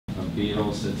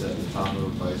beetle sits at the top of a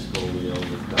bicycle wheel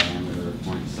with diameter of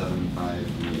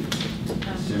 0.75 meters.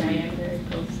 Diameter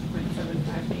equals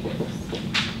 0.75 meters.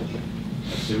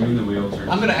 Assuming the wheel turns...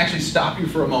 I'm going to actually stop you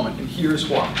for a moment, and here's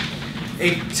why.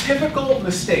 A typical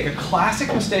mistake, a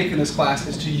classic mistake in this class,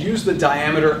 is to use the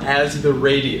diameter as the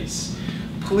radius.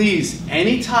 Please,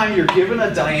 anytime you're given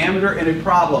a diameter in a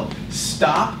problem,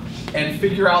 stop and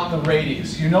figure out the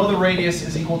radius. You know the radius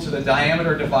is equal to the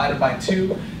diameter divided by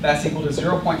 2. That's equal to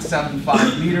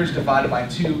 0.75 meters divided by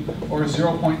 2, or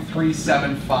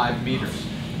 0.375 meters.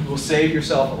 You will save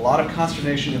yourself a lot of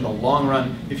consternation in the long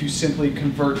run if you simply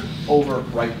convert over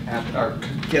right at, or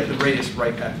get the radius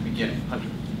right at the beginning.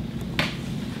 100.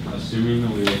 Assuming the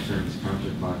wheel turns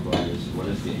counterclockwise, what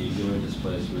is the angular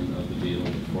displacement of the beetle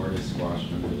before it is squashed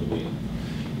under the wheel?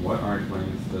 What arc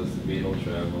length does the beetle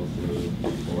travel through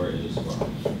before it is squashed?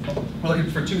 We're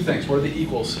looking for two things. What are the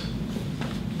equals?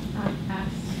 S.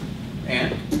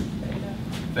 And?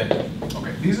 Theta.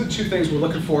 Okay, these are the two things we're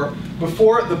looking for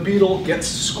before the beetle gets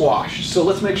squashed. So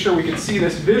let's make sure we can see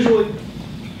this visually.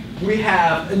 We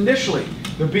have, initially,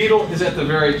 the beetle is at the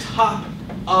very top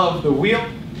of the wheel.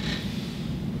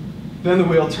 Then the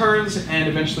wheel turns, and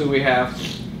eventually we have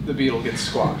the beetle gets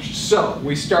squashed. So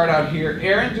we start out here.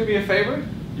 Aaron, do me a favor.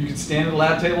 You can stand at the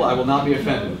lab table. I will not be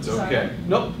offended. It's okay.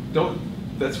 Nope, don't.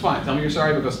 That's fine. Tell me you're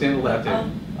sorry, but go stand at the lab table.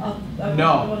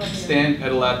 No, stand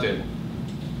at a lab table.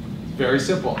 Very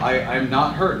simple. I'm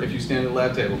not hurt if you stand at a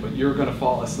lab table, but you're going to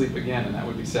fall asleep again, and that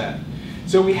would be sad.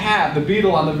 So we have the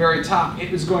beetle on the very top.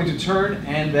 It is going to turn,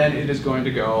 and then it is going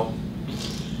to go.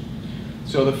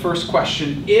 So the first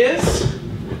question is,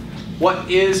 what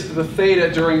is the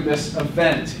theta during this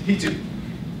event? Hitu.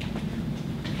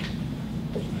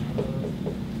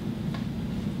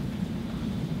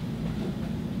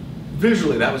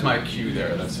 Visually, that was my cue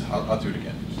there. I'll do it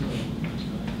again.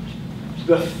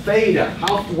 The theta,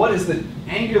 what is the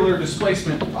angular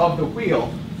displacement of the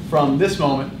wheel from this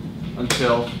moment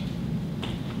until?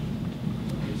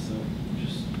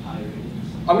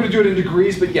 I'm going to do it in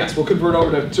degrees, but yes, we'll convert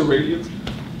over to radians.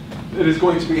 It is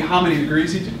going to be how many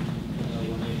degrees, Hitu?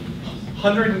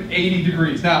 180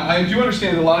 degrees. Now, I do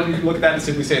understand that a lot of you can look at that and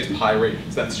simply say it's pi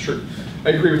radians. That's true. I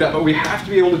agree with that, but we have to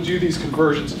be able to do these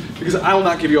conversions because I will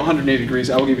not give you 180 degrees.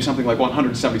 I will give you something like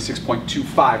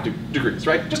 176.25 degrees,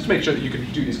 right? Just to make sure that you can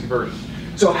do these conversions.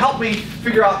 So help me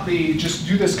figure out just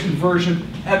do this conversion.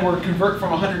 Edward, convert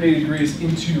from 180 degrees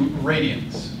into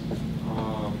radians.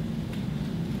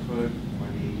 Put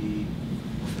 180.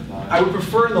 I would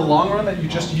prefer in the long run that you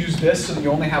just use this so that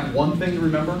you only have one thing to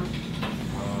remember.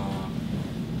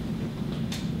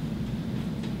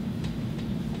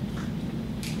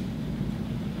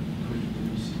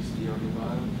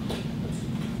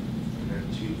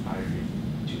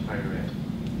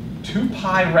 2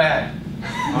 pi rad.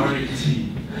 RAT.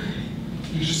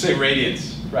 You should say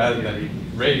radians rather than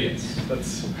radians.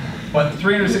 That's what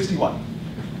 361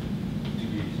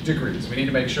 degrees. We need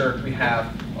to make sure we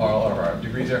have all of our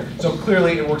degrees there. So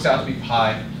clearly it works out to be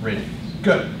pi radians.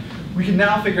 Good. We can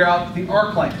now figure out the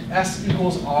arc length. S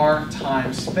equals R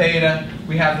times theta.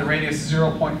 We have the radius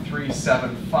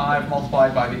 0.375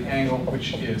 multiplied by the angle,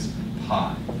 which is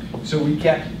pi. So we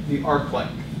get the arc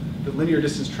length, the linear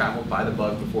distance traveled by the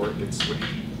bug before it gets squished.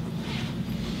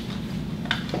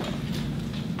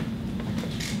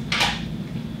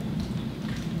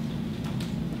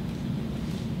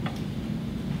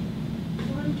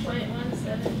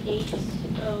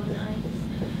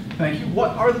 Thank you.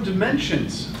 What are the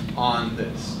dimensions on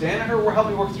this? Danaher will help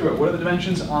me work through it. What are the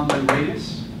dimensions on the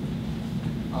radius?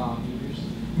 Meters.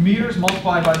 Meters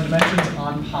multiplied by the dimensions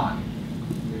on pi.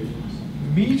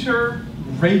 Radians. Meter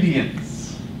radians.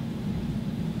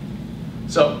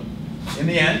 So, in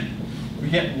the end, we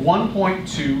get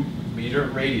 1.2 meter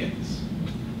radians.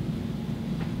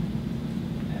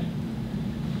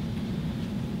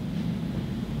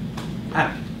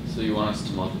 Adam. So you want us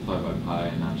to multiply by pi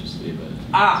and not just leave it?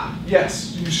 Ah,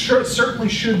 yes. You certainly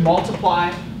should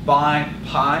multiply by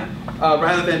pi.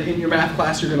 Rather than in your math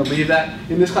class, you're going to leave that.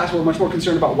 In this class, we're much more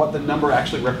concerned about what the number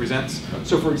actually represents.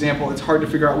 So for example, it's hard to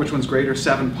figure out which one's greater,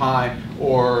 7 pi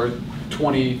or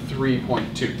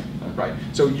 23.2, right?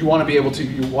 So you want to be able to,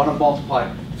 you want to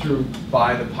multiply through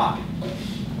by the pi.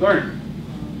 Learn.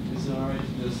 Is it alright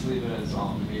to just leave it as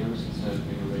all meters instead of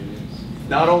meter radians?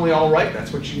 Not only all right,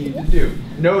 that's what you need to do.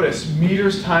 Notice,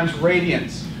 meters times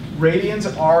radians. Radians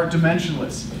are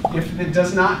dimensionless. If it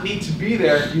does not need to be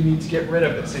there, you need to get rid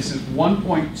of this. This is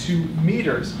 1.2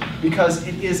 meters because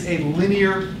it is a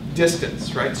linear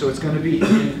distance, right? So it's going to be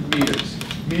in meters.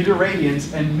 Meter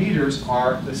radians and meters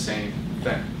are the same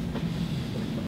thing.